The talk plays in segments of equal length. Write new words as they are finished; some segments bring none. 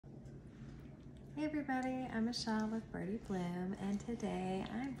Hey everybody, I'm Michelle with Birdie Bloom, and today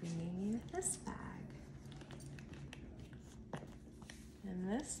I'm bringing you this bag. And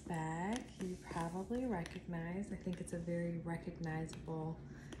this bag you probably recognize. I think it's a very recognizable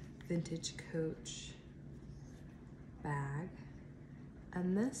vintage Coach bag.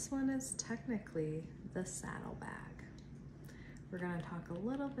 And this one is technically the saddle bag. We're going to talk a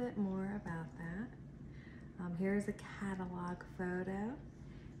little bit more about that. Here's a catalog photo.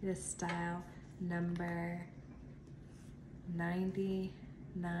 It is style number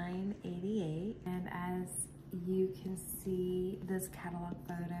 9988, and as you can see this catalog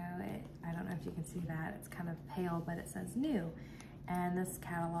photo, I don't know if you can see that, it's kind of pale, but it says new. And this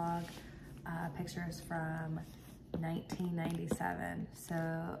catalog picture is from 1997.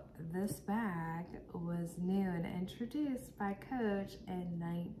 So this bag was new and introduced by Coach in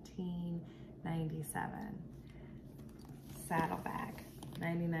 1997. Saddle bag,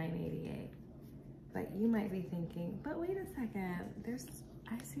 9988. But you might be thinking, but wait a second,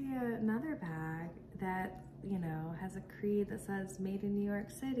 I see another bag that, you know, has a creed that says made in New York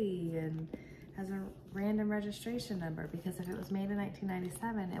City and has a random registration number, because if it was made in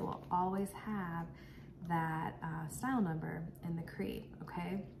 1997, it will always have that style number in the creed,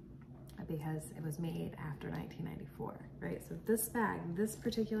 okay? Because it was made after 1994, right? So this bag, this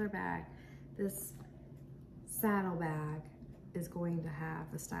particular bag, this saddle bag is going to have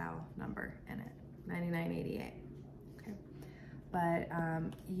the style number in it. 9988, okay? But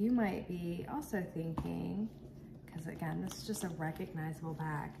you might be also thinking, because again, this is just a recognizable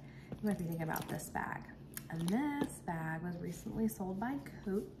bag, you might be thinking about this bag. And this bag was recently sold by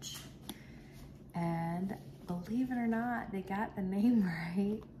Coach, and believe it or not, they got the name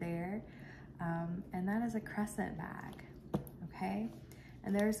right there, and that is a Crescent bag, okay?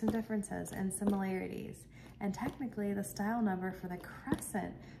 And there are some differences and similarities, and technically the style number for the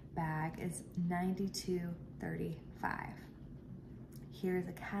Crescent bag is 9235. Here's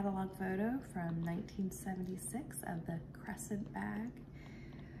a catalog photo from 1976 of the Crescent bag.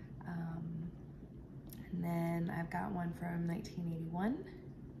 And then I've got one from 1981.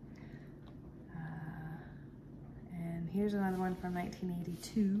 And here's another one from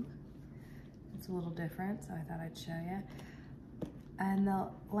 1982. It's a little different, so I thought I'd show you. And the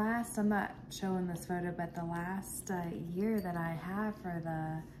last, I'm not showing this photo, but the last year that I have for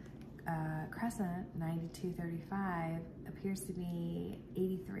the Crescent 9235 appears to be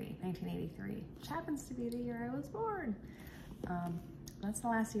 1983, which happens to be the year I was born. That's the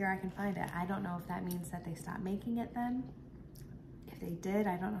last year I can find it. I don't know if that means that they stopped making it then. If they did,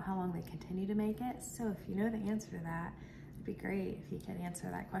 I don't know how long they continue to make it. So if you know the answer to that, it'd be great if you could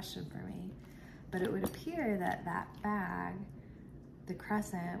answer that question for me. But it would appear that that bag, the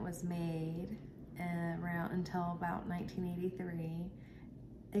Crescent, was made around until about 1983.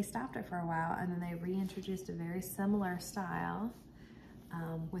 They stopped it for a while, and then they reintroduced a very similar style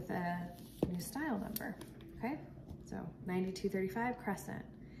with a new style number, okay? So 9235 Crescent,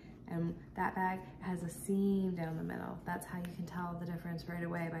 and that bag has a seam down the middle. That's how you can tell the difference right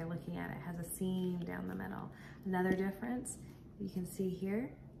away, by looking at it. It has a seam down the middle. Another difference you can see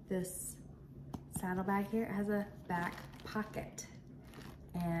here, this saddle bag here, it has a back pocket,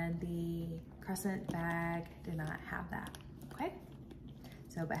 and the Crescent bag did not have that, okay?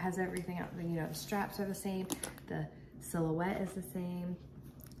 So, but has everything else, you know, the straps are the same, the silhouette is the same,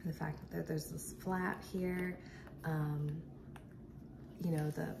 the fact that there's this flap here, you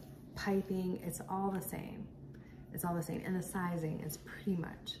know, the piping, it's all the same. It's all the same, and the sizing is pretty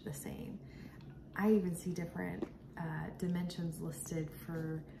much the same. I even see different dimensions listed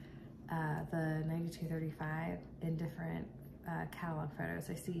for the 9235 in different catalog photos.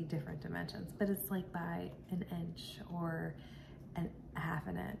 I see different dimensions, but it's like by an inch or a half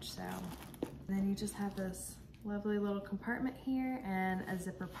an inch. So and then you just have this lovely little compartment here and a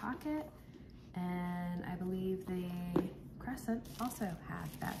zipper pocket, and I believe the Crescent also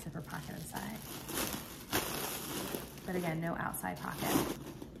had that zipper pocket inside, but again, no outside pocket.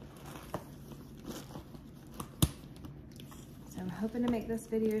 So I'm hoping to make this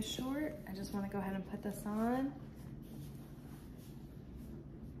video short. I just want to go ahead and put this on.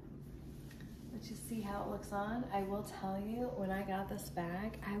 Let you see how it looks on. I will tell you, when I got this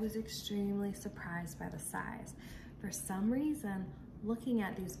bag, I was extremely surprised by the size. For some reason, looking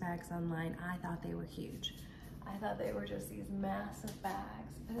at these bags online, I thought they were huge. I thought they were just these massive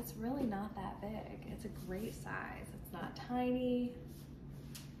bags, but it's really not that big. It's a great size. It's not tiny,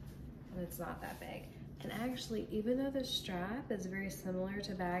 and it's not that big. And actually, even though the strap is very similar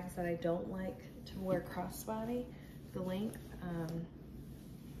to bags that I don't like to wear crossbody, the length,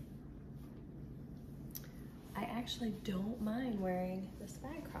 I actually don't mind wearing this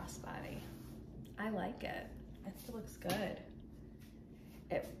bag crossbody. I like it. It still looks good.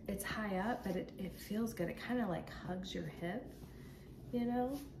 It's high up, but it feels good. It kind of like hugs your hip, you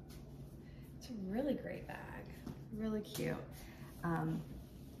know? It's a really great bag, really cute.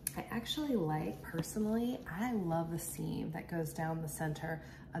 I actually like, personally, I love the seam that goes down the center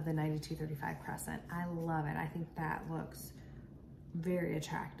of the 9235 Crescent. I love it. I think that looks very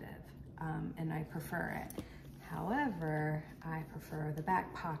attractive, and I prefer it. However, I prefer the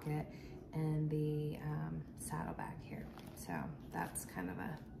back pocket and the saddlebag here. So that's kind of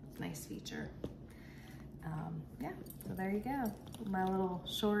a nice feature. Yeah, so there you go. My little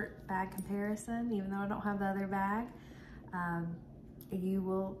short bag comparison, even though I don't have the other bag. You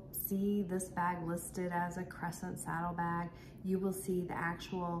will see this bag listed as a Crescent saddlebag. You will see the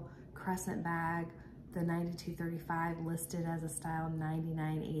actual Crescent bag, the 9235, listed as a style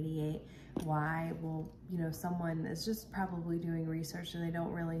 9988. Why? Well, you know, someone is just probably doing research and they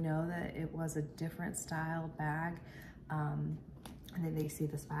don't really know that it was a different style bag. And then they see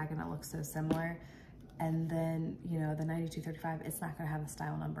this bag and it looks so similar. And then, you know, the 9235, it's not gonna have a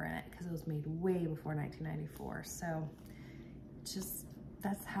style number in it because it was made way before 1994. So just,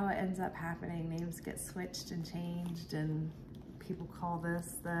 that's how it ends up happening. Names get switched and changed, and people call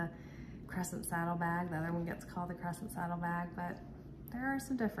this the Crescent saddlebag. The other one gets called the Crescent saddlebag, but there are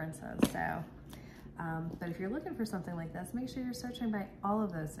some differences. So, but if you're looking for something like this, make sure you're searching by all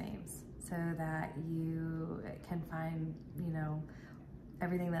of those names so that you can find, you know,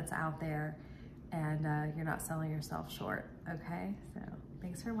 everything that's out there, and you're not selling yourself short, okay? So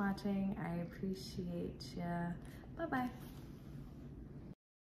thanks for watching. I appreciate you. Bye-bye.